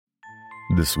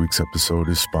This week's episode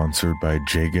is sponsored by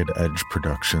Jagged Edge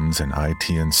Productions and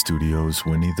ITN Studios'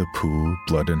 Winnie the Pooh,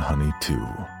 Blood and Honey 2.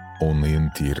 Only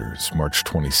in theaters, March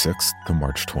 26th to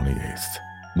March 28th.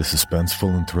 The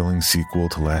suspenseful and thrilling sequel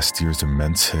to last year's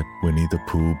immense hit, Winnie the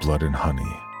Pooh, Blood and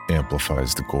Honey,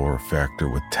 amplifies the gore factor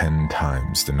with 10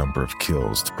 times the number of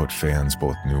kills to put fans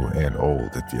both new and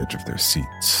old at the edge of their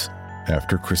seats.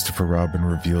 After Christopher Robin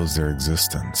reveals their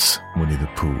existence, Winnie the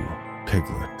Pooh,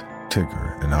 Piglet,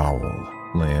 Tigger, and Owl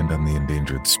land on the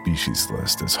endangered species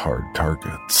list as hard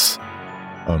targets.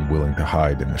 Unwilling to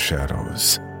hide in the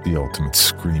shadows, the Ultimate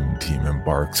Scream Team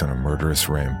embarks on a murderous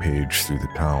rampage through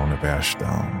the town of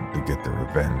Ashdown to get their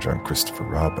revenge on Christopher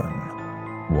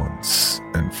Robin, once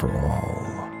and for all.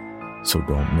 So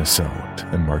don't miss out,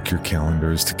 and mark your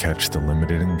calendars to catch the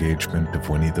limited engagement of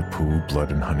Winnie the Pooh,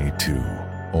 Blood and Honey 2,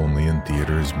 only in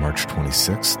theaters March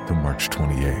 26th to March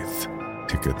 28th.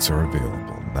 Tickets are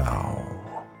available now.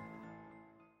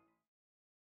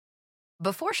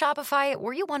 Before Shopify,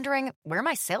 were you wondering, where are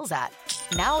my sales at?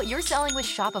 Now you're selling with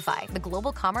Shopify, the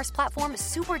global commerce platform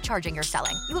supercharging your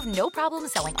selling. You have no problem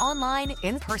selling online,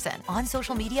 in person, on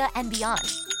social media, and beyond.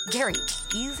 Gary,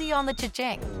 easy on the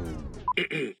cha-ching.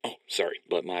 Oh, sorry,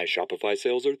 but my Shopify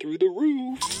sales are through the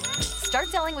roof. Start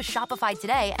selling with Shopify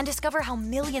today and discover how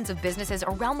millions of businesses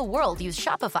around the world use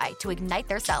Shopify to ignite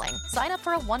their selling. Sign up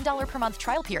for a $1 per month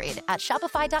trial period at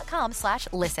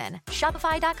shopify.com/listen.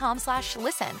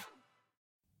 Shopify.com/listen.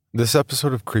 This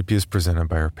episode of Creepy is presented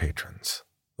by our patrons,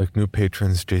 like new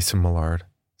patrons Jason Millard,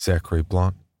 Zachary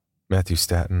Blunt, Matthew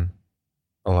Staton,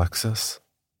 Alexis,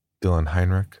 Dylan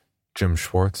Heinrich, Jim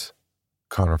Schwartz,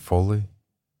 Connor Foley,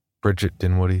 Bridget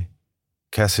Dinwoody,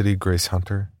 Cassidy Grace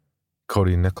Hunter,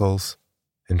 Cody Nichols,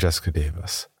 and Jessica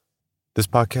Davis. This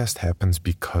podcast happens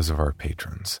because of our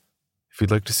patrons. If you'd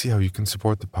like to see how you can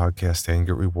support the podcast and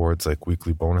get rewards like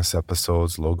weekly bonus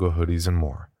episodes, logo hoodies, and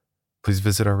more, please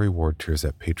visit our reward tiers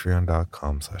at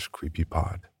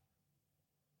patreon.com/creepypod.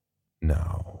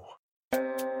 Now.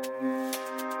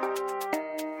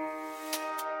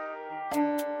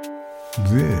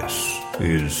 This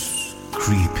is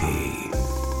Creepy,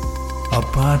 a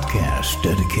podcast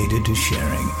dedicated to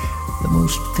sharing the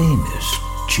most famous,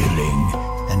 chilling,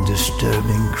 and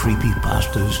disturbing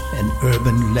creepypastas and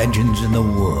urban legends in the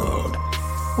world.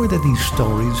 Whether these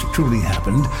stories truly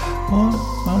happened or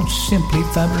are simply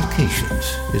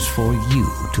fabrications is for you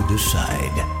to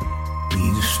decide.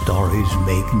 These stories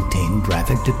may contain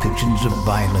graphic depictions of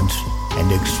violence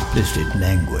and explicit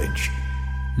language.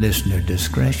 Listener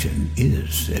discretion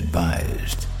is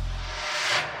advised.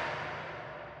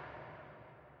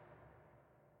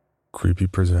 Creepy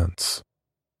presents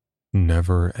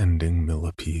Never-Ending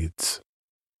Millipedes.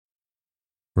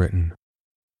 Written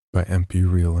by MP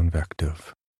Real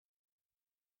Invective.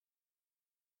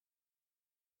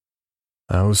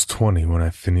 I was 20 when I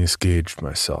Phineas Gaged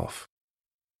myself.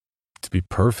 To be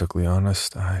perfectly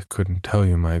honest, I couldn't tell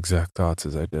you my exact thoughts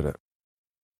as I did it.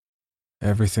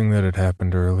 Everything that had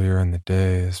happened earlier in the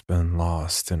day has been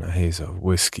lost in a haze of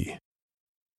whiskey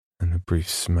and the brief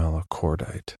smell of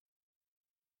cordite.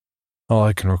 All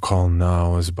I can recall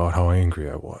now is about how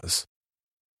angry I was.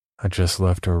 I just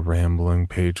left a rambling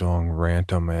page-long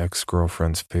rant on my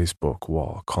ex-girlfriend's Facebook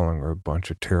wall, calling her a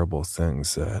bunch of terrible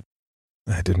things that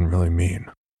I didn't really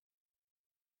mean.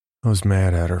 I was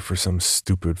mad at her for some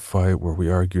stupid fight where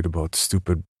we argued about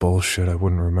stupid bullshit I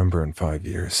wouldn't remember in 5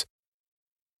 years.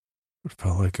 It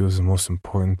felt like it was the most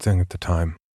important thing at the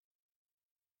time.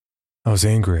 I was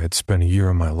angry I had spent a year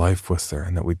of my life with her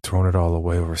and that we'd thrown it all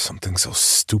away over something so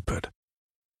stupid.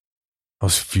 I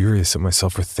was furious at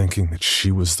myself for thinking that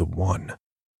she was the one.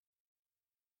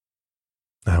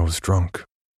 I was drunk.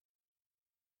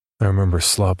 I remember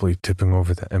sloppily tipping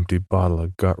over the empty bottle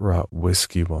of gut-rot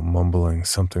whiskey while mumbling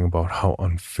something about how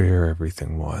unfair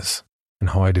everything was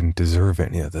and how I didn't deserve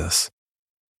any of this.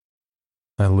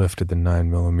 I lifted the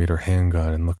 9mm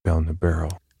handgun and looked down the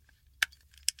barrel.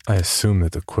 I assumed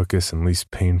that the quickest and least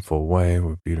painful way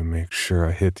would be to make sure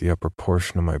I hit the upper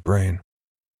portion of my brain.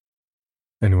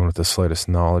 Anyone with the slightest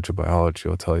knowledge of biology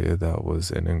will tell you that was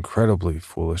an incredibly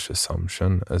foolish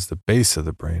assumption, as the base of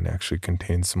the brain actually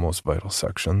contains the most vital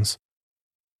sections.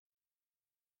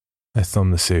 I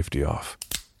thumbed the safety off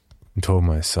and told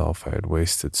myself I had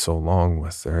wasted so long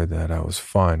with her that I was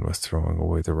fine with throwing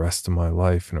away the rest of my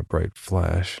life in a bright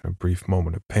flash and a brief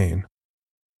moment of pain.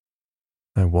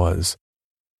 I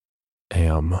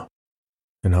am,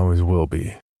 and always will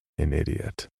be, an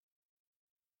idiot.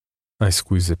 I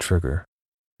squeezed the trigger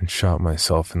and shot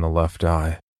myself in the left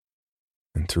eye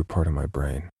and through part of my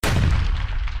brain.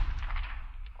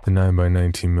 The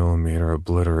 9x19mm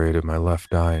obliterated my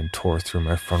left eye and tore through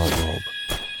my frontal lobe.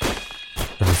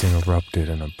 Everything erupted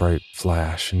in a bright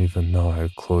flash, and even though I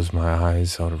had closed my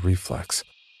eyes out of reflex,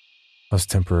 I was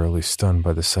temporarily stunned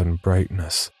by the sudden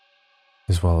brightness,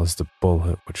 as well as the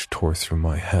bullet which tore through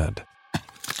my head.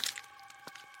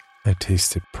 I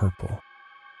tasted purple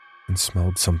and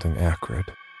smelled something acrid.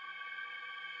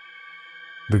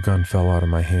 The gun fell out of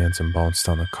my hands and bounced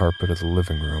on the carpet of the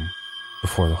living room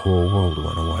before the whole world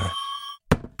went away.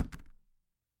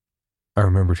 I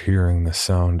remembered hearing the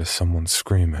sound of someone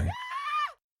screaming.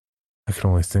 I could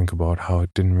only think about how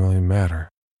it didn't really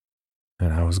matter,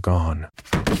 and I was gone.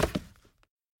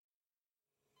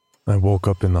 I woke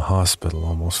up in the hospital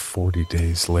almost 40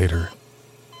 days later.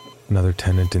 Another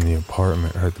tenant in the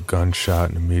apartment heard the gunshot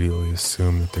and immediately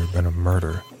assumed that there had been a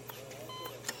murder.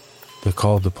 They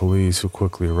called the police, who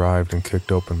quickly arrived and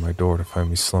kicked open my door to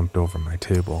find me slumped over my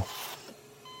table.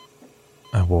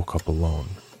 I woke up alone.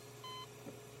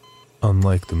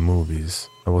 Unlike the movies,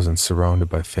 I wasn't surrounded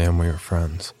by family or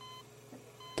friends.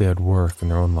 They had work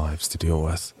and their own lives to deal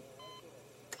with.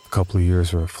 A couple of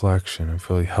years of reflection have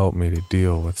really helped me to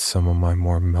deal with some of my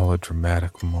more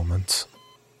melodramatic moments.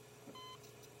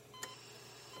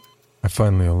 I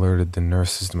finally alerted the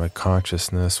nurses to my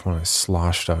consciousness when I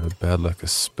sloshed out of bed like a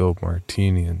spilled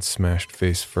martini and smashed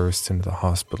face first into the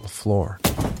hospital floor.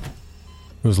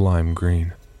 It was lime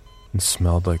green and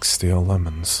smelled like stale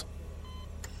lemons.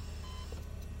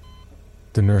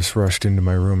 The nurse rushed into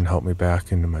my room and helped me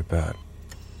back into my bed.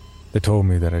 They told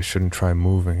me that I shouldn't try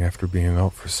moving after being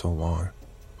out for so long.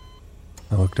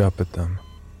 I looked up at them,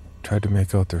 tried to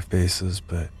make out their faces,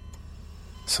 but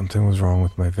something was wrong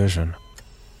with my vision.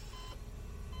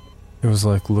 It was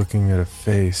like looking at a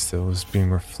face that was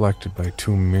being reflected by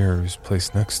two mirrors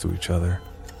placed next to each other.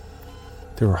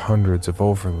 There were hundreds of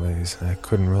overlays, and I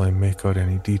couldn't really make out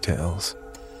any details.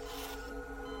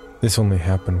 This only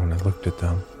happened when I looked at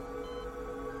them.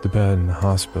 The bed in the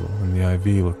hospital and the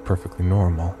IV looked perfectly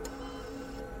normal.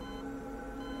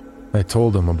 I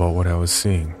told them about what I was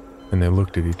seeing, and they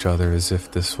looked at each other as if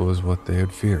this was what they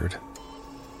had feared.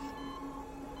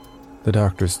 The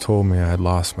doctors told me I had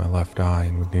lost my left eye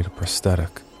and would need a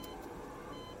prosthetic.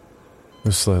 It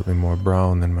was slightly more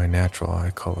brown than my natural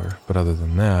eye color, but other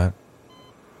than that,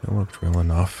 it looked real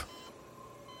enough.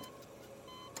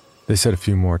 They said a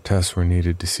few more tests were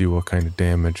needed to see what kind of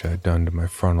damage I had done to my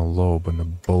frontal lobe when the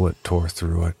bullet tore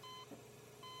through it.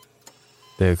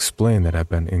 They explained that I'd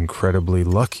been incredibly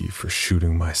lucky for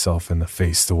shooting myself in the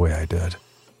face the way I did.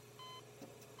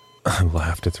 I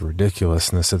laughed at the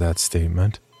ridiculousness of that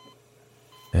statement,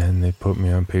 and they put me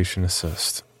on patient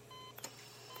assist.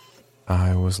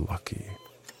 I was lucky.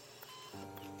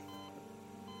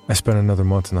 I spent another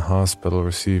month in the hospital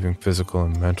receiving physical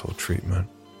and mental treatment,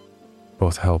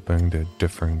 both helping to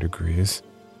differing degrees.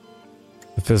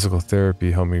 The physical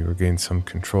therapy helped me regain some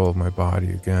control of my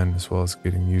body again, as well as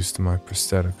getting used to my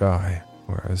prosthetic eye,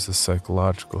 whereas the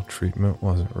psychological treatment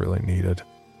wasn't really needed.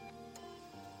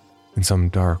 In some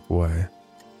dark way,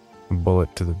 a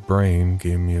bullet to the brain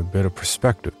gave me a bit of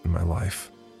perspective in my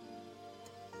life.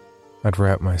 I'd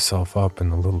wrap myself up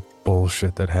in the little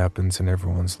bullshit that happens in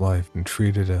everyone's life and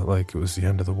treated it like it was the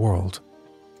end of the world.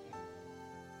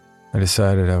 I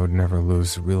decided I would never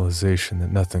lose the realization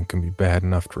that nothing can be bad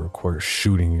enough to require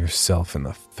shooting yourself in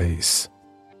the face.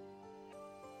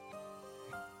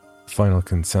 The final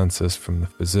consensus from the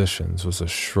physicians was a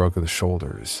shrug of the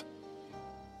shoulders.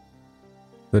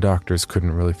 The doctors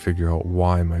couldn't really figure out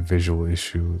why my visual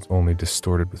issue was only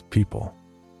distorted with people.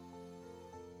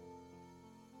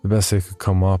 The best they could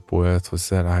come up with was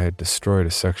that I had destroyed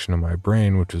a section of my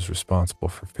brain which was responsible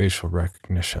for facial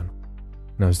recognition,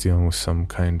 and I was dealing with some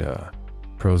kind of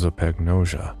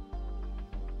prosopagnosia.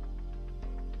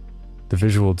 The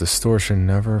visual distortion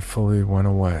never fully went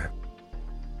away.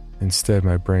 Instead,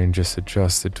 my brain just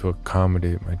adjusted to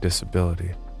accommodate my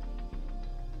disability.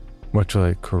 Much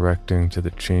like correcting to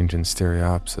the change in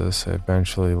stereopsis, I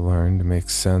eventually learned to make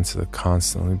sense of the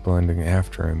constantly blending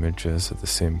after images of the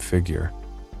same figure.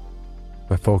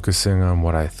 By focusing on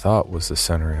what I thought was the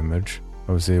center image,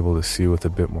 I was able to see with a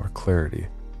bit more clarity.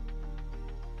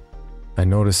 I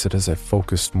noticed that as I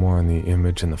focused more on the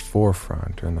image in the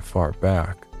forefront or in the far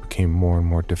back, it became more and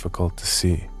more difficult to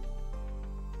see.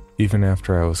 Even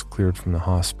after I was cleared from the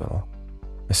hospital,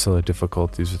 I still had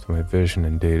difficulties with my vision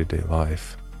in day-to-day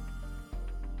life.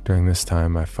 During this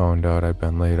time, I found out I'd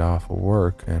been laid off of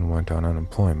work and went on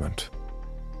unemployment.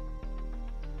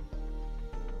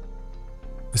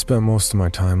 I spent most of my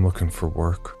time looking for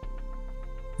work.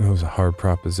 It was a hard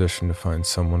proposition to find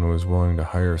someone who was willing to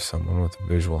hire someone with a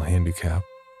visual handicap,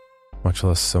 much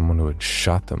less someone who had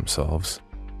shot themselves.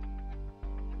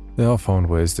 They all found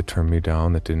ways to turn me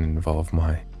down that didn't involve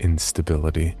my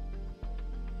instability.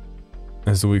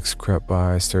 As the weeks crept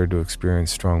by, I started to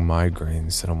experience strong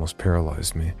migraines that almost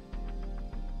paralyzed me.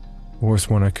 The worst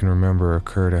one I can remember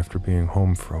occurred after being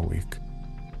home for a week.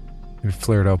 It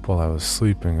flared up while I was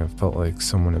sleeping and felt like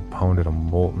someone had pounded a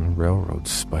molten railroad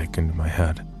spike into my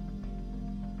head.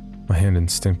 My hand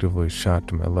instinctively shot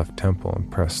to my left temple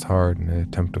and pressed hard in an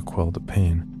attempt to quell the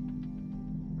pain.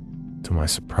 To my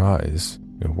surprise,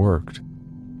 it worked.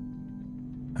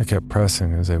 I kept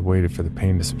pressing as I waited for the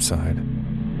pain to subside.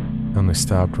 I only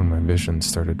stopped when my vision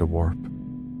started to warp.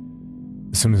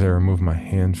 As soon as I removed my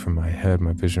hands from my head,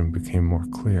 my vision became more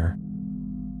clear.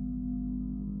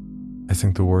 I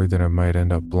think the worry that I might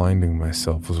end up blinding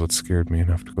myself was what scared me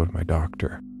enough to go to my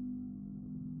doctor.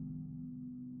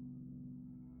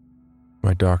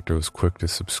 My doctor was quick to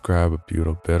prescribe a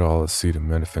butyl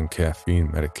acetaminophen caffeine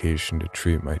medication to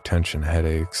treat my tension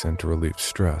headaches and to relieve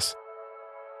stress.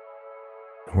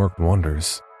 It worked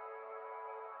wonders.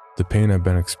 The pain I'd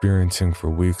been experiencing for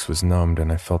weeks was numbed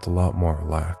and I felt a lot more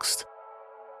relaxed.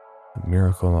 The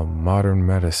miracle of modern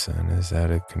medicine is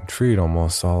that it can treat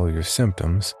almost all of your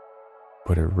symptoms,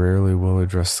 but it rarely will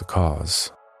address the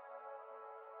cause.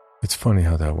 It's funny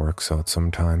how that works out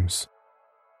sometimes.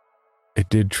 It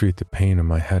did treat the pain of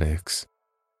my headaches,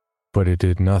 but it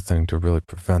did nothing to really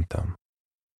prevent them.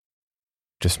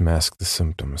 Just masked the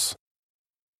symptoms.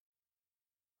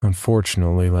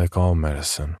 Unfortunately, like all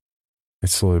medicine, it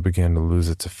slowly began to lose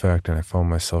its effect and I found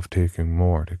myself taking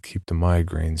more to keep the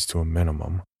migraines to a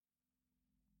minimum.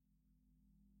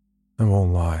 I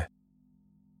won't lie.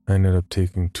 I ended up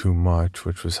taking too much,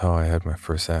 which was how I had my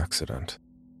first accident.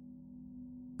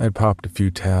 I had popped a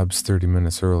few tabs 30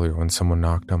 minutes earlier when someone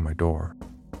knocked on my door.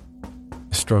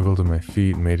 I struggled to my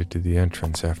feet and made it to the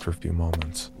entrance after a few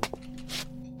moments.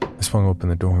 I swung open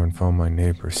the door and found my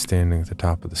neighbor standing at the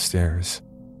top of the stairs.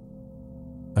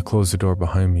 I closed the door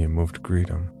behind me and moved to greet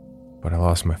him, but I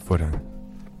lost my footing.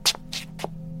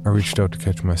 I reached out to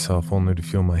catch myself only to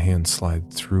feel my hand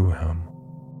slide through him.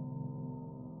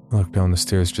 I looked down the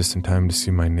stairs just in time to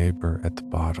see my neighbor at the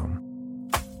bottom.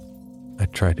 I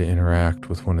tried to interact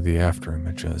with one of the after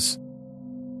images.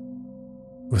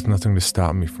 With nothing to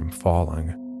stop me from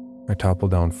falling, I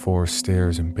toppled down 4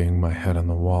 stairs and banged my head on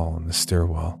the wall in the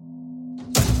stairwell.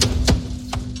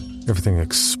 Everything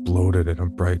exploded in a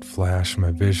bright flash and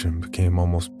my vision became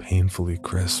almost painfully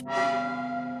crisp.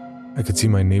 I could see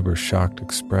my neighbor's shocked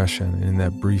expression, and in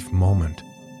that brief moment,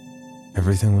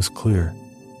 everything was clear,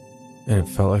 and it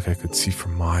felt like I could see for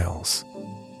miles.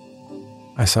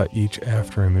 I saw each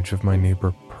afterimage of my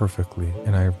neighbor perfectly,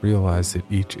 and I realized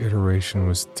that each iteration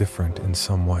was different in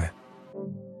some way.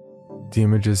 The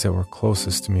images that were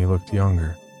closest to me looked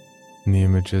younger, and the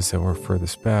images that were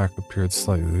furthest back appeared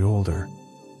slightly older.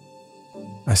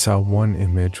 I saw one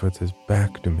image with his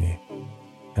back to me,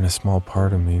 and a small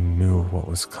part of me knew what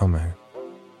was coming.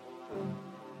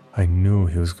 I knew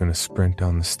he was going to sprint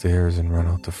down the stairs and run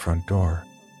out the front door.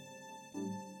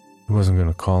 He wasn't going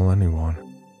to call anyone.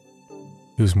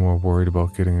 He was more worried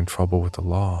about getting in trouble with the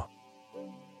law.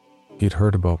 He'd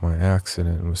heard about my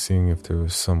accident and was seeing if there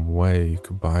was some way he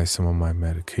could buy some of my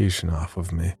medication off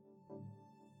of me.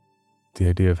 The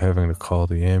idea of having to call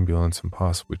the ambulance and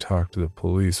possibly talk to the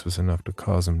police was enough to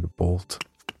cause him to bolt.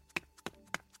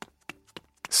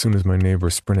 As soon as my neighbor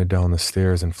sprinted down the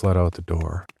stairs and fled out the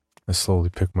door, I slowly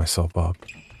picked myself up.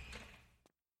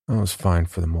 I was fine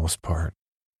for the most part.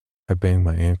 I banged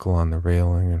my ankle on the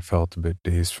railing and felt a bit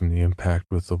dazed from the impact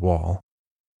with the wall.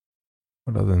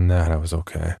 But other than that, I was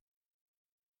okay.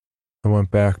 I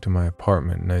went back to my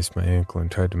apartment and iced my ankle and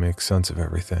tried to make sense of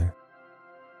everything.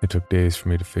 It took days for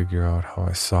me to figure out how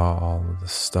I saw all of the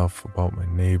stuff about my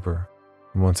neighbor,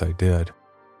 and once I did,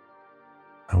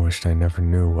 I wished I never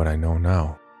knew what I know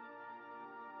now.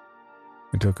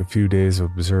 It took a few days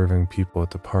of observing people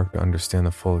at the park to understand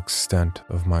the full extent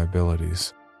of my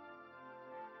abilities.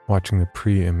 Watching the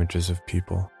pre-images of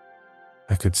people,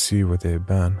 I could see where they had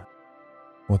been,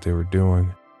 what they were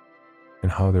doing,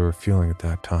 and how they were feeling at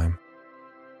that time.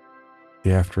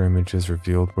 The after-images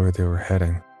revealed where they were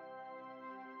heading,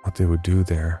 what they would do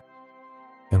there,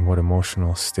 and what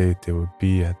emotional state they would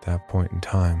be at that point in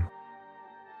time.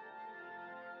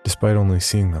 Despite only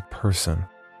seeing the person,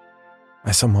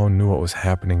 I somehow knew what was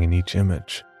happening in each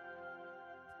image.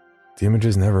 The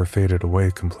images never faded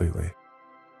away completely.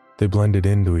 They blended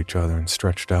into each other and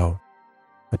stretched out,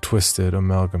 a twisted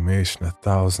amalgamation of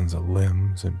thousands of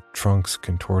limbs and trunks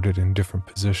contorted in different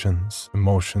positions,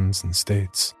 emotions, and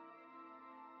states.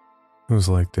 It was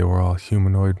like they were all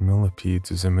humanoid millipedes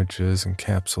whose images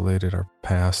encapsulated our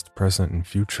past, present, and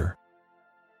future.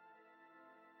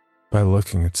 By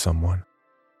looking at someone,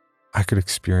 I could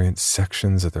experience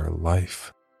sections of their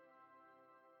life.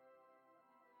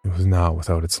 it was not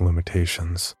without its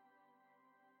limitations.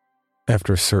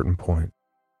 After a certain point,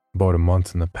 about a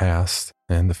month in the past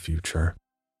and the future,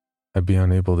 I'd be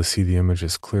unable to see the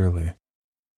images clearly.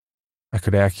 I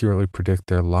could accurately predict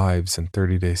their lives in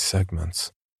 30-day segments.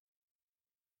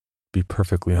 To be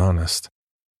perfectly honest,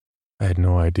 I had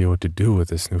no idea what to do with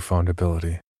this newfound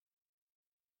ability.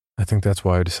 I think that's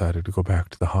why I decided to go back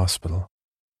to the hospital.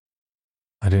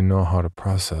 I didn't know how to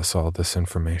process all this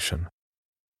information.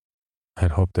 I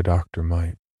had hoped the doctor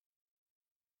might.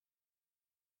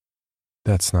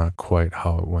 That's not quite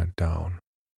how it went down.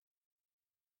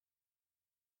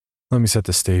 Let me set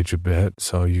the stage a bit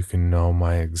so you can know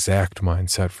my exact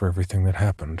mindset for everything that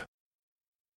happened.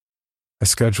 I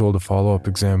scheduled a follow-up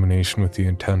examination with the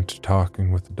intent of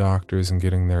talking with the doctors and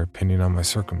getting their opinion on my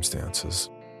circumstances.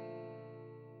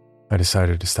 I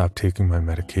decided to stop taking my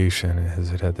medication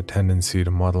as it had the tendency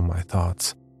to muddle my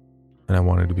thoughts, and I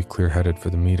wanted to be clear-headed for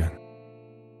the meeting.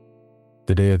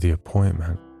 The day of the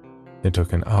appointment, it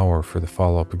took an hour for the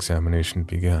follow-up examination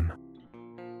to begin.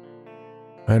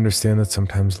 I understand that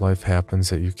sometimes life happens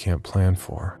that you can't plan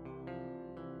for,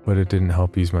 but it didn't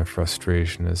help ease my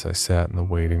frustration as I sat in the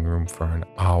waiting room for an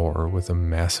hour with a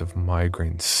massive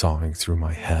migraine sawing through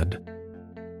my head.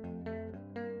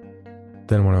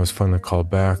 Then when I was finally called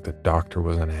back, the doctor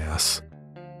was an ass.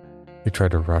 He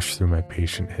tried to rush through my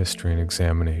patient history and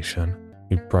examination.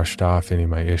 He brushed off any of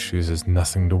my issues as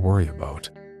nothing to worry about.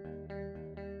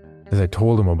 As I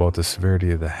told him about the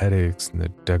severity of the headaches and the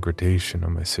degradation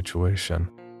of my situation,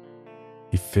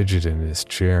 he fidgeted in his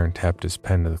chair and tapped his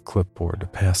pen to the clipboard to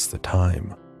pass the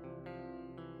time.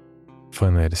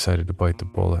 Finally, I decided to bite the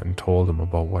bullet and told him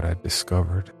about what I'd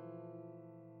discovered.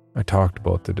 I talked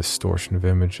about the distortion of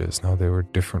images and how they were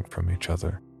different from each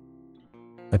other.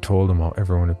 I told him how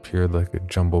everyone appeared like a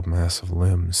jumbled mass of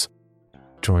limbs,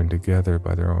 joined together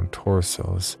by their own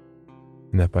torsos,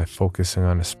 and that by focusing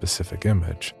on a specific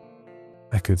image,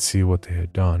 I could see what they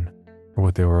had done or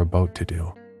what they were about to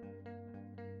do.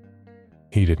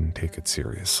 He didn't take it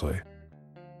seriously.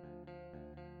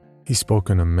 He spoke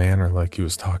in a manner like he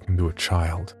was talking to a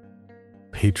child,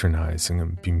 patronizing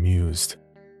and bemused.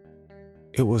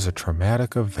 It was a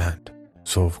traumatic event,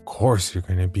 so of course you're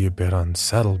going to be a bit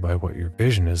unsettled by what your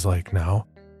vision is like now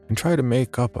and try to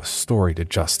make up a story to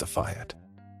justify it.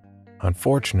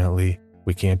 Unfortunately,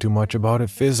 we can't do much about it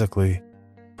physically.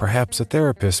 Perhaps a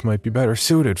therapist might be better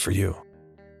suited for you.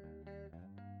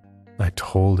 I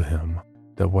told him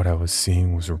that what I was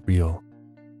seeing was real,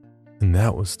 and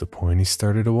that was the point he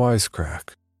started to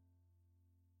wisecrack.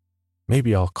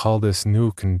 Maybe I'll call this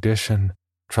new condition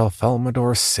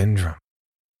Tralfamadore syndrome,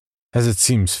 as it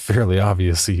seems fairly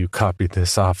obviously you copied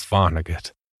this off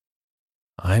Vonnegut.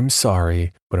 I'm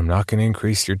sorry, but I'm not going to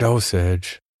increase your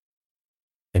dosage.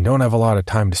 And don't have a lot of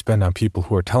time to spend on people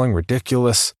who are telling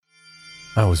ridiculous.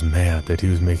 I was mad that he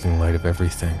was making light of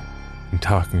everything and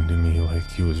talking to me like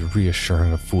he was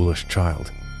reassuring a foolish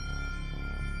child.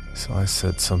 So I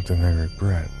said something I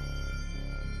regret.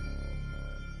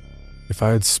 If I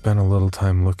had spent a little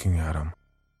time looking at him,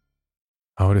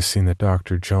 I would have seen that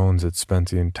Dr. Jones had spent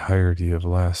the entirety of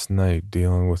last night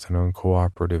dealing with an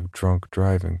uncooperative drunk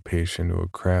driving patient who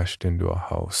had crashed into a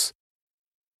house,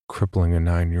 crippling a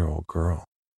 9-year-old girl,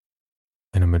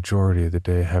 and a majority of the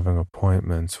day having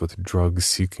appointments with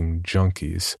drug-seeking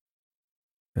junkies,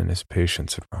 and his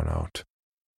patience had run out.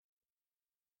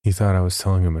 He thought I was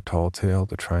telling him a tall tale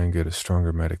to try and get a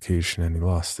stronger medication, and he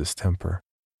lost his temper.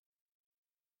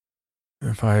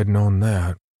 If I had known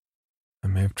that, I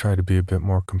may have tried to be a bit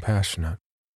more compassionate.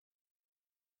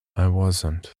 I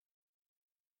wasn't.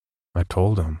 I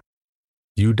told him,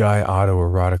 "You die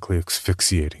autoerotically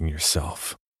asphyxiating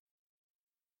yourself."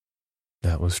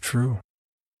 That was true.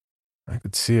 I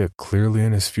could see it clearly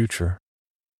in his future.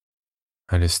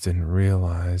 I just didn't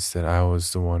realize that I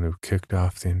was the one who kicked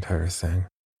off the entire thing.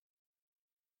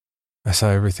 I saw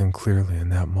everything clearly in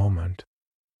that moment.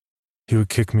 He would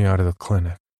kick me out of the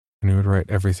clinic, and he would write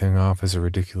everything off as a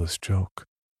ridiculous joke.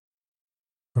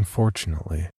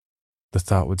 Unfortunately, the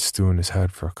thought would stew in his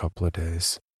head for a couple of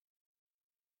days.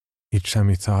 Each time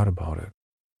he thought about it,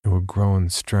 it would grow in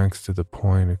strength to the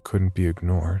point it couldn't be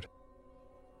ignored.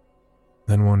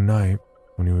 Then one night,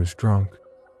 when he was drunk,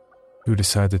 he would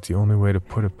decide that the only way to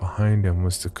put it behind him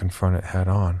was to confront it head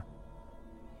on.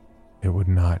 It would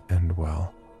not end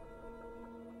well.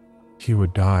 He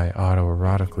would die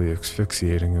autoerotically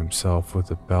asphyxiating himself with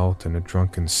a belt in a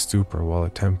drunken stupor while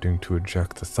attempting to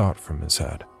eject the thought from his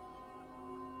head.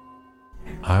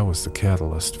 I was the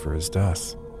catalyst for his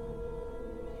death.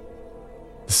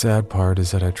 The sad part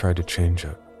is that I tried to change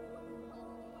it.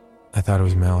 I thought it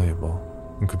was malleable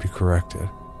and could be corrected.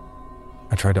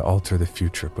 I tried to alter the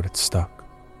future, but it stuck.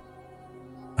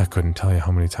 I couldn't tell you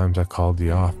how many times I called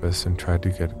the office and tried to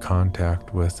get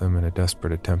contact with him in a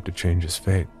desperate attempt to change his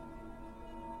fate.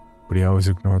 But he always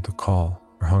ignored the call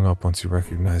or hung up once he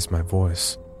recognized my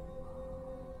voice.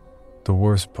 The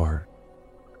worst part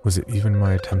was that even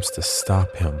my attempts to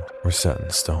stop him were set in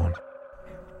stone.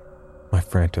 My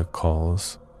frantic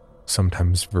calls,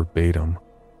 sometimes verbatim,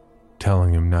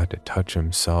 telling him not to touch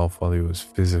himself while he was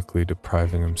physically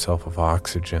depriving himself of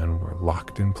oxygen, were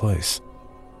locked in place.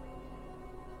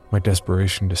 My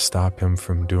desperation to stop him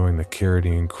from doing the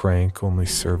carotene crank only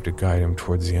served to guide him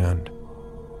towards the end.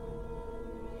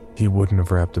 He wouldn't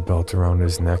have wrapped a belt around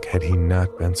his neck had he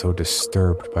not been so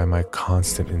disturbed by my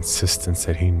constant insistence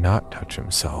that he not touch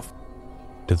himself,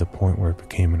 to the point where it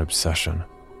became an obsession.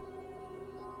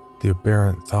 The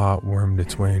aberrant thought wormed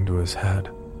its way into his head,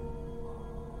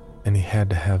 and he had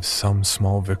to have some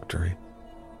small victory,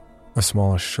 a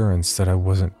small assurance that I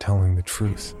wasn't telling the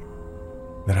truth,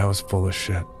 that I was full of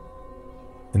shit,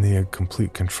 and that he had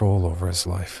complete control over his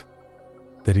life,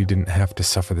 that he didn't have to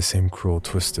suffer the same cruel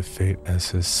twist of fate as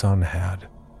his son had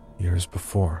years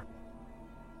before.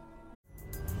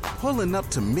 Pulling up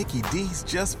to Mickey D's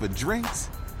just for drinks?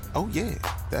 Oh yeah,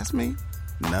 that's me.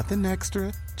 Nothing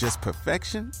extra, just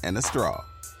perfection and a straw.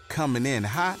 Coming in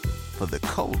hot for the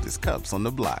coldest cups on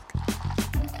the block.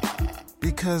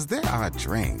 Because there are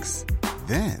drinks.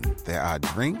 Then there are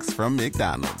drinks from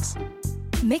McDonald's.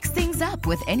 Mix things up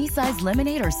with any size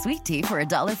lemonade or sweet tea for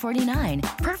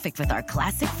 $1.49. Perfect with our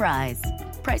classic fries.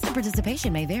 Price and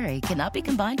participation may vary. Cannot be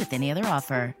combined with any other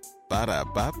offer.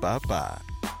 Ba-da-ba-ba-ba.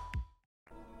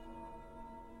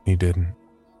 He didn't.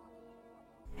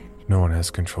 No one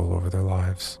has control over their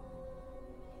lives.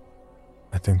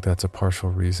 I think that's a partial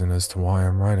reason as to why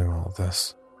I'm writing all of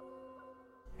this.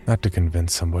 Not to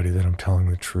convince somebody that I'm telling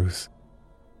the truth,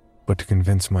 but to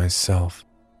convince myself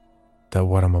that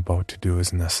what I'm about to do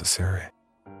is necessary.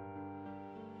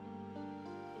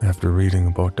 After reading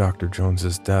about Dr.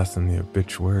 Jones's death in the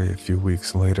obituary a few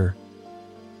weeks later,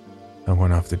 I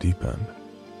went off the deep end.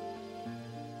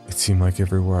 It seemed like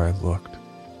everywhere I looked,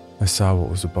 I saw what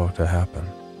was about to happen.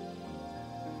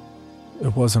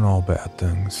 It wasn't all bad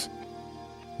things.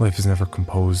 Life is never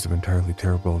composed of entirely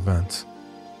terrible events.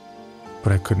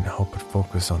 But I couldn't help but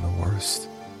focus on the worst.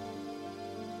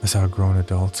 I saw grown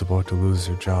adults about to lose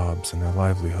their jobs and their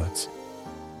livelihoods,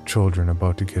 children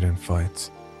about to get in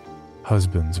fights,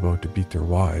 husbands about to beat their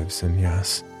wives, and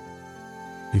yes,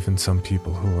 even some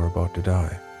people who are about to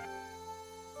die.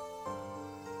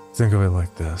 Think of it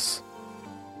like this.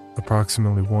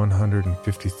 Approximately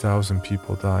 150,000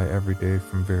 people die every day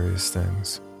from various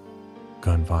things.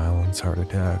 Gun violence, heart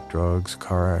attack, drugs,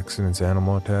 car accidents,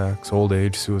 animal attacks, old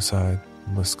age, suicide,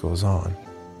 the list goes on.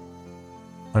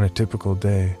 On a typical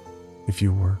day, if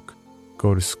you work,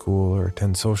 go to school, or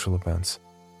attend social events,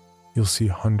 you'll see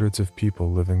hundreds of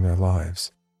people living their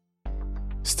lives.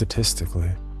 Statistically,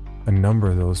 a number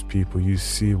of those people you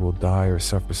see will die or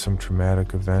suffer some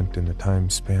traumatic event in the time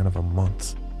span of a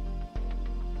month.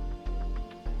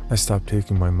 I stopped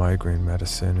taking my migraine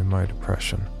medicine and my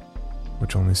depression,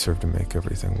 which only served to make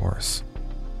everything worse.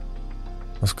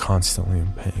 I was constantly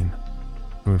in pain.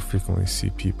 I would frequently see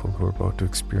people who were about to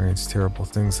experience terrible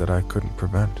things that I couldn't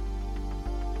prevent.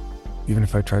 Even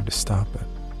if I tried to stop it,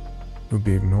 it would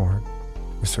be ignored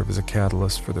or serve as a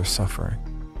catalyst for their suffering.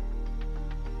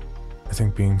 I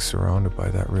think being surrounded by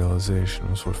that realization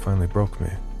was what finally broke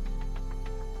me.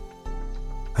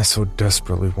 I so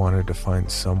desperately wanted to find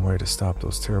some way to stop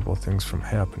those terrible things from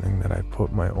happening that I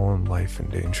put my own life in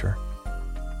danger.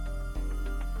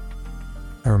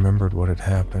 I remembered what had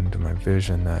happened to my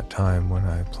vision that time when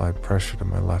I applied pressure to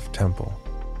my left temple,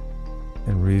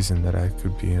 and reasoned that I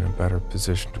could be in a better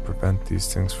position to prevent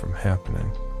these things from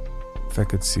happening if I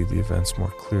could see the events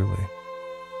more clearly.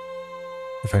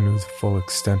 If I knew the full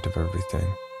extent of everything,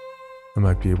 I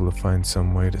might be able to find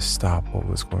some way to stop what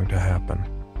was going to happen.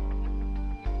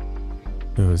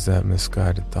 It was that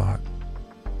misguided thought,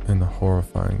 and the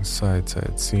horrifying sights I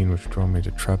had seen which drove me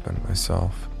to trepan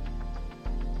myself.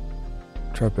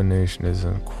 Trepanation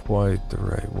isn't quite the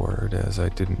right word, as I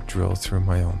didn't drill through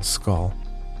my own skull.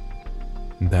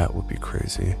 That would be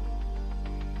crazy.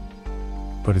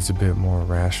 But it's a bit more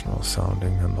rational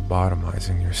sounding than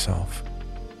lobotomizing yourself.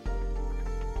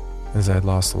 As I'd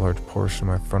lost a large portion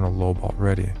of my frontal lobe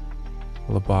already,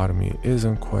 lobotomy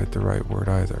isn't quite the right word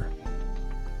either.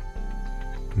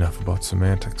 Enough about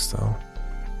semantics, though.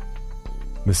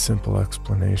 The simple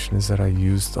explanation is that I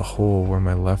used the hole where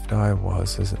my left eye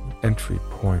was as an entry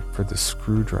point for the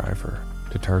screwdriver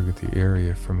to target the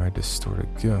area for my distorted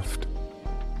gift.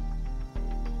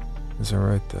 As I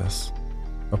write this,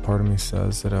 A part of me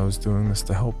says that I was doing this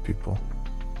to help people.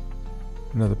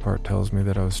 Another part tells me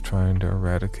that I was trying to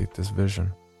eradicate this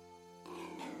vision.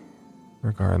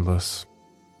 Regardless,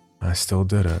 I still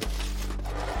did it.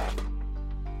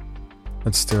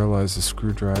 I'd sterilize the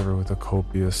screwdriver with a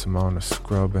copious amount of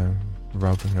scrubbing,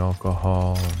 rubbing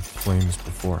alcohol, and flames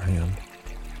beforehand.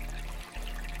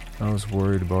 I was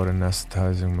worried about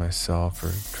anesthetizing myself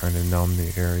or trying to numb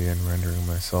the area and rendering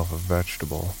myself a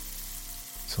vegetable,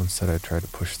 so instead I tried to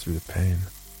push through the pain.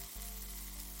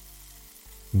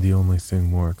 The only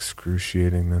thing more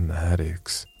excruciating than the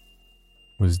headaches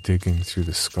was digging through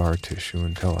the scar tissue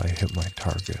until I hit my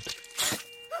target.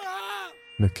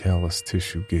 The callous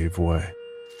tissue gave way,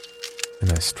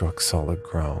 and I struck solid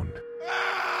ground.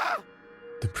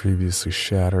 The previously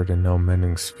shattered and now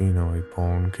mending sphenoid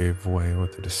bone gave way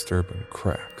with a disturbing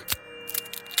crack,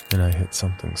 and I hit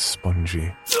something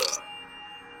spongy.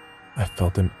 I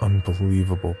felt an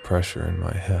unbelievable pressure in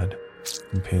my head,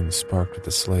 and pain sparked with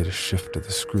the slightest shift of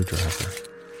the screwdriver.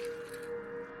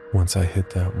 Once I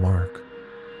hit that mark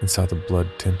and saw the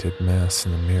blood-tinted mass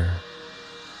in the mirror,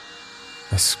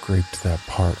 I scraped that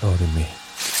part out of me,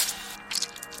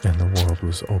 and the world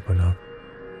was open up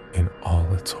in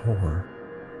all its horror.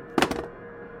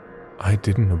 I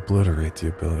didn't obliterate the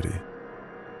ability.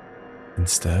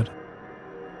 Instead,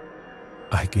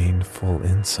 I gained full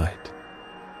insight.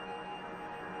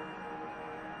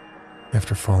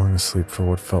 After falling asleep for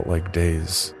what felt like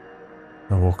days,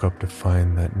 I woke up to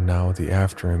find that now the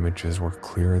after images were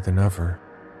clearer than ever.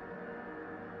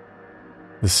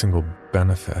 The single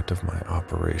benefit of my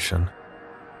operation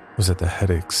was that the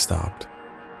headaches stopped.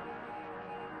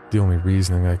 The only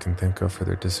reasoning I can think of for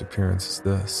their disappearance is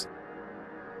this.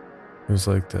 It was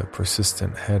like the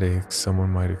persistent headaches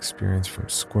someone might experience from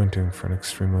squinting for an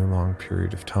extremely long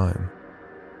period of time.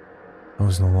 I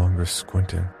was no longer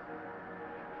squinting.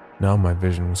 Now my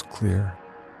vision was clear.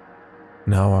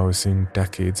 Now I was seeing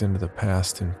decades into the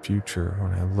past and future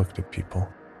when I looked at people.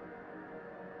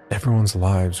 Everyone's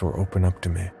lives were open up to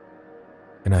me,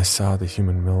 and I saw the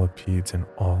human millipedes in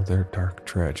all their dark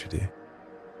tragedy.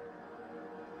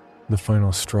 The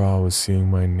final straw was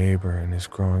seeing my neighbor and his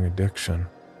growing addiction.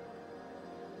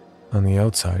 On the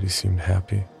outside, he seemed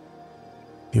happy.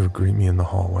 He would greet me in the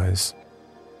hallways.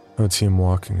 I would see him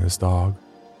walking his dog,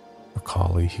 a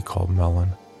collie he called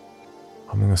Melon,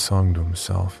 humming a song to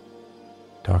himself,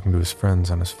 talking to his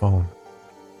friends on his phone.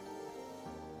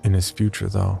 In his future,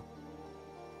 though,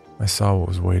 I saw what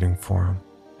was waiting for him.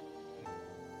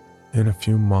 In a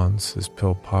few months, his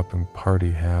pill-popping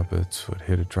party habits would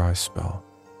hit a dry spell.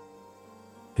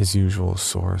 His usual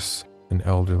source, an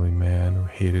elderly man who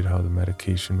hated how the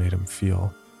medication made him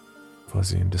feel,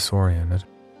 fuzzy and disoriented,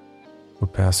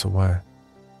 would pass away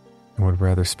and would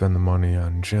rather spend the money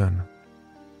on gin,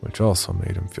 which also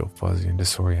made him feel fuzzy and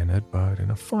disoriented, but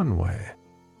in a fun way.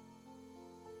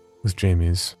 With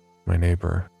Jamie's, my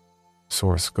neighbor,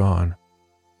 source gone,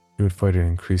 he would find it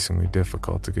increasingly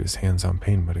difficult to get his hands on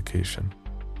pain medication.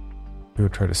 He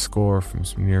would try to score from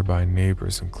some nearby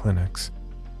neighbors and clinics,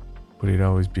 but he'd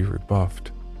always be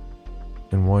rebuffed,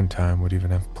 and one time would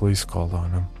even have police called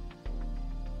on him.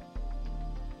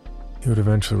 He would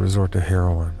eventually resort to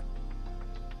heroin.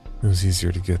 It was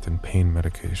easier to get than pain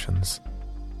medications.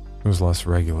 It was less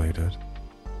regulated.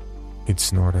 He'd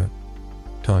snort it,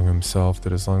 telling himself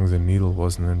that as long as a needle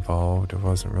wasn't involved, it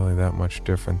wasn't really that much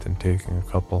different than taking a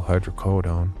couple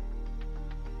hydrocodone.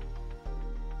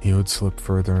 He would slip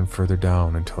further and further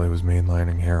down until he was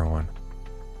mainlining heroin.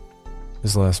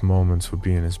 His last moments would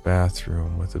be in his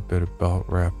bathroom with a bit of belt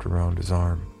wrapped around his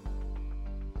arm.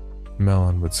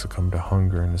 Melon would succumb to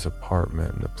hunger in his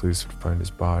apartment, and the police would find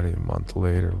his body a month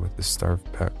later with his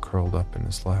starved pet curled up in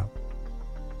his lap.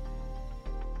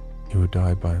 He would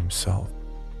die by himself,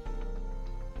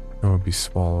 and would be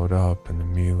swallowed up in the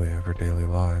melee of our daily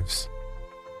lives.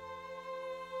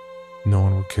 No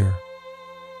one would care.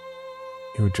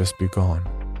 He would just be gone.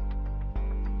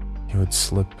 He would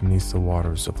slip beneath the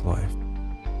waters of life,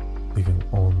 leaving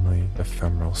only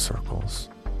ephemeral circles.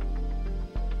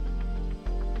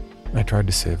 I tried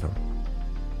to save him.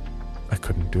 I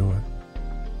couldn't do it.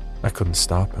 I couldn't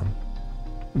stop him.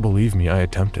 Believe me, I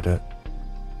attempted it.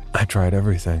 I tried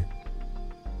everything.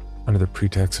 Under the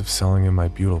pretext of selling him my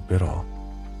butyl-bidol,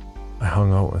 I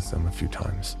hung out with him a few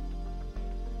times.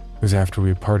 It was after we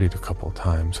had partied a couple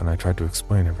times when I tried to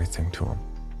explain everything to him,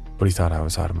 but he thought I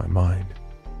was out of my mind.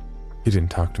 He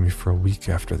didn't talk to me for a week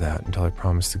after that until I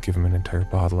promised to give him an entire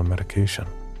bottle of medication.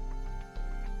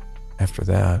 After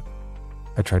that,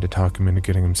 I tried to talk him into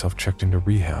getting himself checked into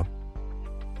rehab.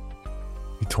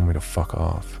 He told me to fuck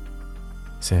off,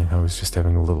 saying I was just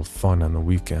having a little fun on the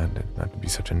weekend and not to be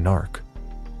such a narc.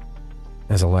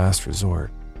 As a last resort,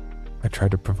 I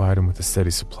tried to provide him with a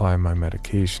steady supply of my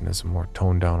medication as a more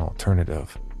toned-down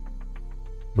alternative,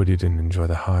 but he didn't enjoy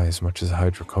the high as much as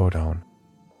hydrocodone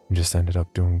and just ended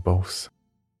up doing both.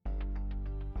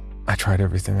 I tried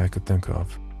everything I could think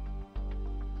of.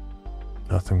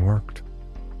 Nothing worked.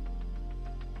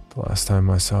 The last time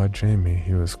I saw Jamie,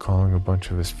 he was calling a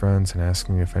bunch of his friends and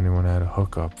asking if anyone had a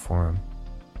hookup for him.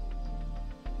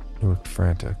 He looked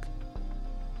frantic.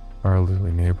 Our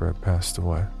elderly neighbor had passed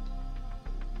away.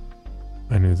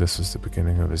 I knew this was the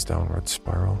beginning of his downward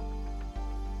spiral.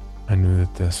 I knew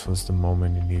that this was the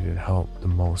moment he needed help the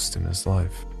most in his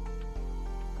life.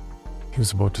 He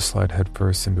was about to slide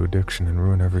headfirst into addiction and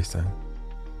ruin everything.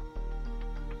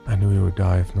 I knew he would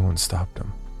die if no one stopped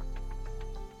him.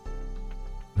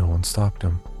 No one stopped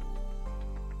him.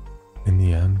 In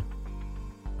the end,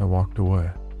 I walked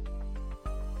away.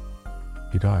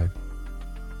 He died.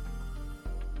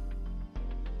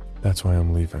 That's why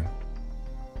I'm leaving.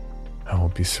 I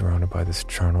won't be surrounded by this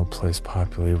charnel place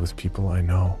populated with people I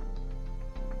know.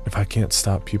 If I can't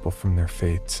stop people from their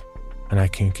fates, and I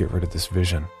can't get rid of this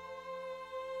vision,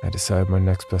 I decided my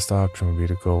next best option would be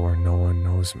to go where no one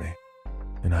knows me,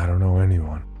 and I don't know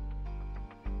anyone.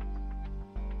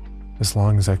 As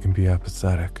long as I can be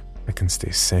apathetic, I can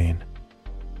stay sane.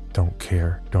 Don't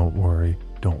care, don't worry,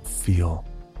 don't feel.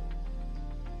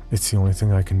 It's the only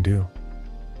thing I can do.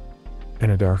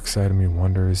 And a dark side of me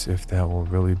wonders if that will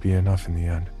really be enough in the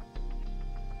end.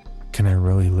 Can I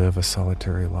really live a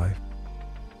solitary life,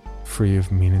 free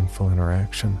of meaningful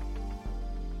interaction?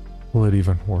 Will it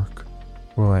even work?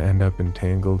 Will I end up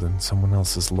entangled in someone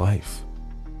else's life?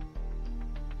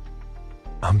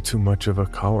 I'm too much of a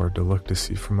coward to look to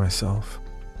see for myself.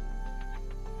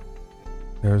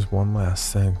 There's one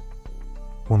last thing,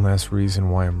 one last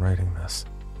reason why I'm writing this.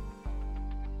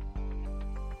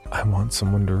 I want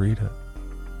someone to read it.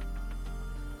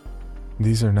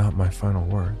 These are not my final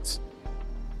words.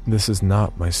 This is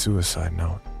not my suicide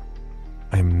note.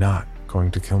 I am not going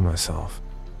to kill myself.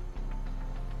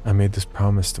 I made this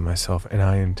promise to myself and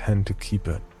I intend to keep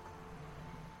it.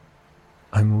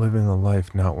 I'm living a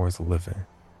life not worth living,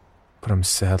 but I'm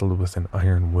saddled with an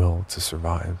iron will to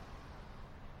survive.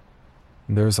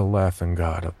 There's a laughing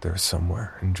God up there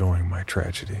somewhere enjoying my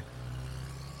tragedy.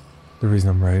 The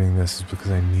reason I'm writing this is because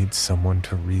I need someone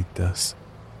to read this.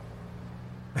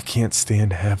 I can't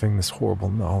stand having this horrible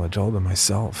knowledge all to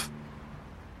myself.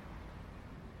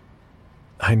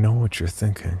 I know what you're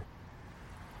thinking,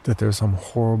 that there's some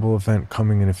horrible event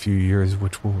coming in a few years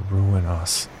which will ruin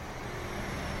us.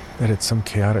 That it's some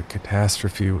chaotic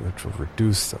catastrophe which will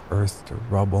reduce the earth to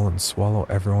rubble and swallow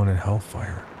everyone in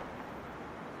hellfire.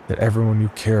 That everyone you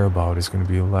care about is going to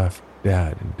be left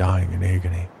dead and dying in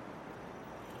agony.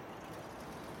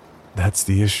 That's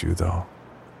the issue, though.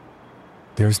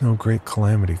 There's no great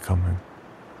calamity coming.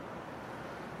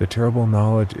 The terrible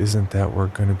knowledge isn't that we're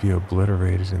going to be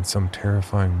obliterated in some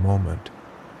terrifying moment.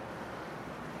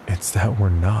 It's that we're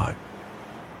not.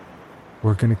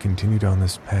 We're going to continue down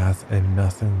this path and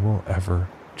nothing will ever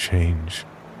change.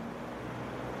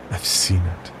 I've seen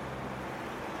it.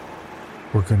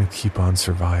 We're going to keep on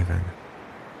surviving.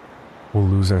 We'll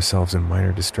lose ourselves in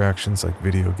minor distractions like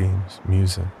video games,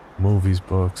 music, movies,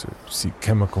 books, or seek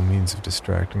chemical means of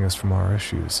distracting us from our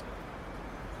issues.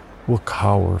 We'll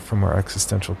cower from our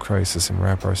existential crisis and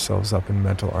wrap ourselves up in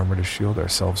mental armor to shield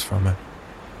ourselves from it.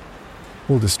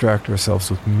 We'll distract ourselves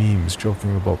with memes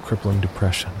joking about crippling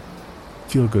depression,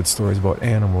 feel-good stories about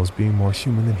animals being more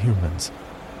human than humans,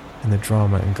 and the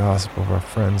drama and gossip of our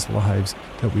friends' lives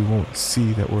that we won't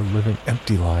see that we're living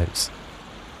empty lives.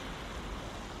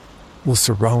 We'll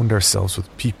surround ourselves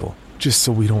with people just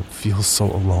so we don't feel so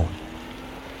alone.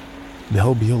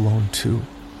 They'll be alone too.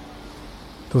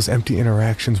 Those empty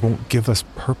interactions won't give us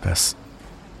purpose.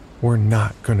 We're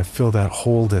not going to fill that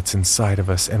hole that's inside of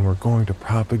us, and we're going to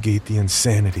propagate the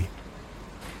insanity.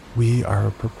 We are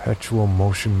a perpetual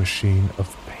motion machine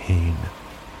of pain.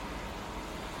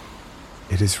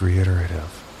 It is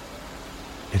reiterative.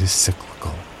 It is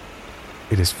cyclical.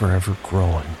 It is forever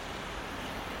growing.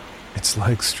 Its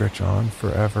legs stretch on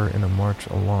forever in a march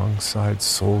alongside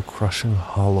soul-crushing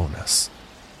hollowness.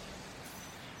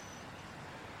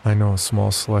 I know a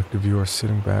small select of you are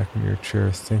sitting back in your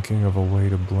chair thinking of a way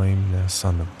to blame this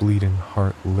on the bleeding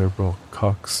heart liberal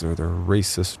cucks or the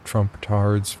racist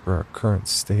Trump-tards for our current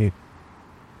state.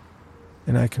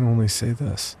 And I can only say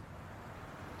this.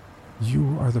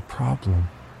 You are the problem.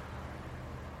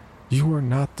 You are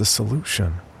not the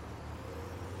solution.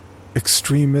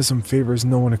 Extremism favors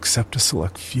no one except a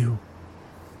select few.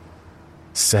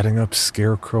 Setting up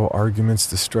scarecrow arguments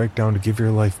to strike down to give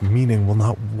your life meaning will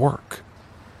not work.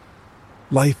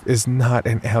 Life is not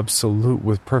an absolute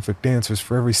with perfect answers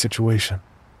for every situation.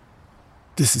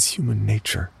 This is human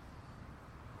nature.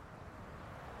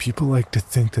 People like to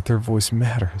think that their voice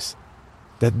matters,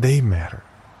 that they matter.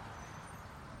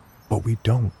 But we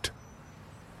don't.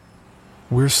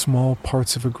 We're small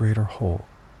parts of a greater whole.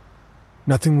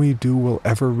 Nothing we do will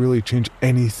ever really change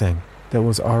anything that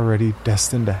was already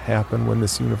destined to happen when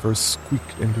this universe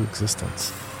squeaked into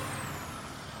existence.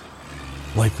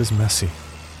 Life is messy.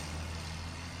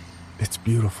 It's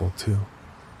beautiful, too.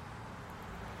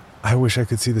 I wish I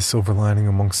could see the silver lining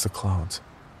amongst the clouds,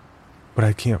 but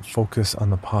I can't focus on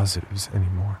the positives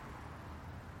anymore.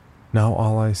 Now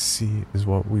all I see is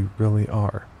what we really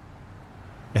are,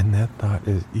 and that thought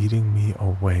is eating me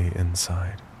away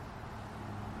inside.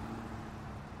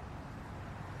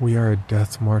 We are a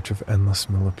death march of endless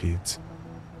millipedes,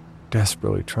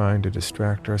 desperately trying to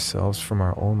distract ourselves from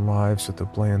our own lives with the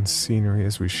bland scenery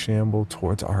as we shamble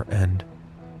towards our end.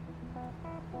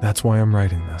 That's why I'm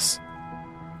writing this.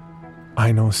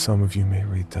 I know some of you may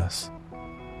read this.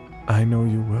 I know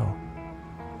you will.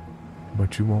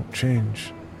 But you won't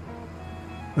change.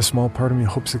 A small part of me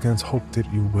hopes against hope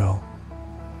that you will,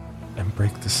 and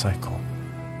break the cycle.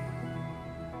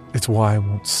 It's why I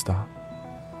won't stop.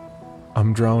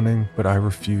 I'm drowning, but I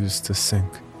refuse to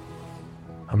sink.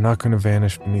 I'm not going to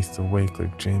vanish beneath the wake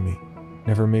like Jamie,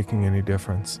 never making any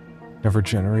difference, never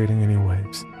generating any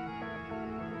waves.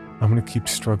 I'm going to keep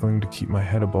struggling to keep my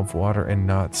head above water and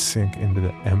not sink into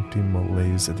the empty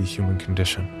malaise of the human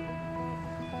condition.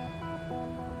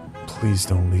 Please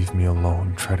don't leave me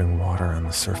alone treading water on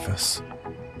the surface.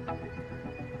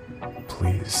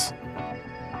 Please.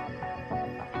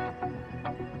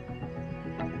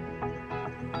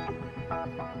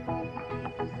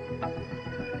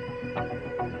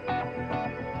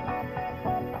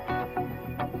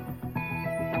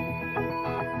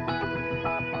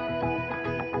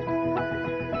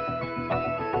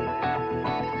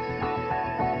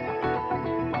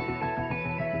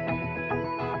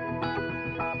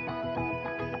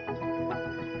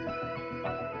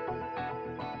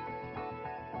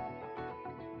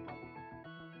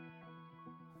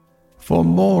 For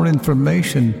more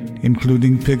information,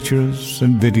 including pictures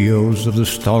and videos of the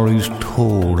stories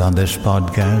told on this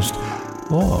podcast,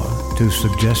 or to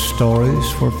suggest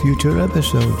stories for future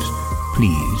episodes,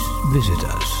 please visit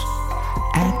us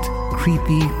at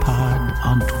CreepyPod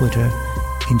on Twitter,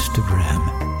 Instagram,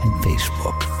 and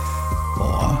Facebook,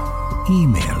 or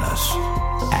email us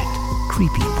at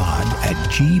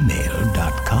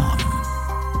creepypod@gmail.com.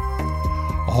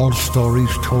 All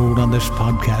stories told on this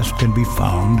podcast can be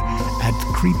found at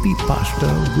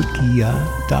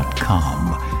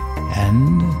creepypastawikia.com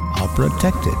and are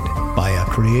protected by a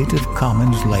Creative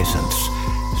Commons license.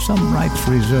 Some rights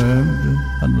reserved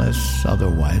unless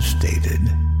otherwise stated.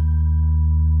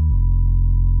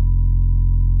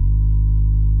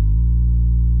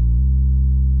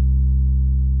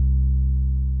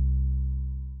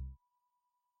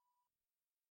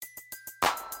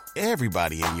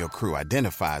 Everybody in your crew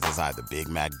identifies as either Big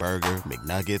Mac Burger,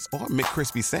 McNuggets, or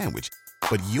McCrispy Sandwich.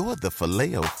 But you're the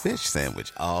Filet-O-Fish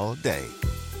Sandwich all day.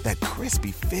 That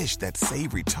crispy fish, that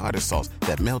savory tartar sauce,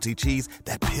 that melty cheese,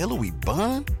 that pillowy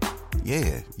bun.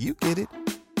 Yeah, you get it.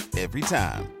 Every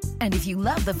time. And if you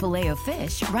love the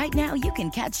Filet-O-Fish, right now you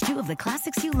can catch two of the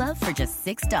classics you love for just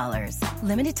 $6.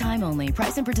 Limited time only.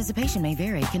 Price and participation may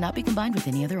vary. Cannot be combined with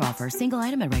any other offer. Single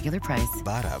item at regular price.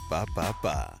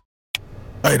 Ba-da-ba-ba-ba.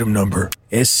 Item number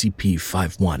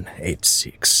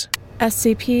SCP-5186.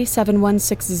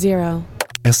 SCP-7160.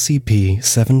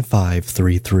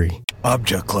 SCP-7533.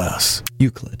 Object Class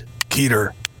Euclid.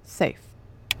 Keter. Safe.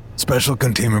 Special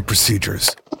Containment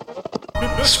Procedures.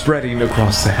 Spreading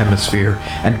across the hemisphere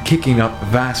and kicking up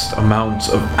vast amounts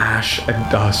of ash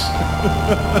and dust.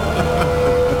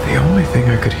 The only thing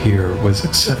I could hear was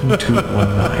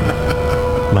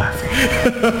 7219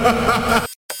 laughing.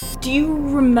 Do you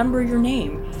remember your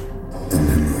name?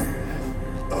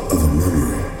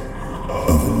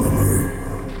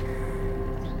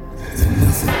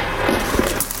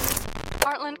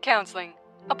 Heartland Counseling.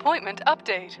 Appointment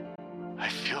update. I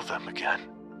feel them again.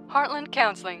 Heartland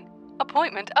Counseling.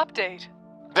 Appointment update.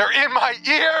 They're in my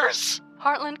ears!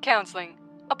 Heartland Counseling.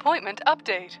 Appointment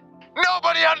update.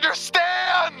 Nobody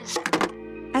understands!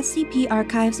 SCP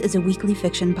Archives is a weekly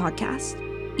fiction podcast.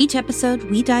 Each episode,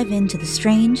 we dive into the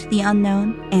strange, the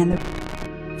unknown, and the...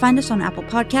 Find us on Apple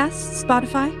Podcasts,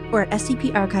 Spotify, or at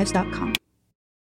scparchives.com.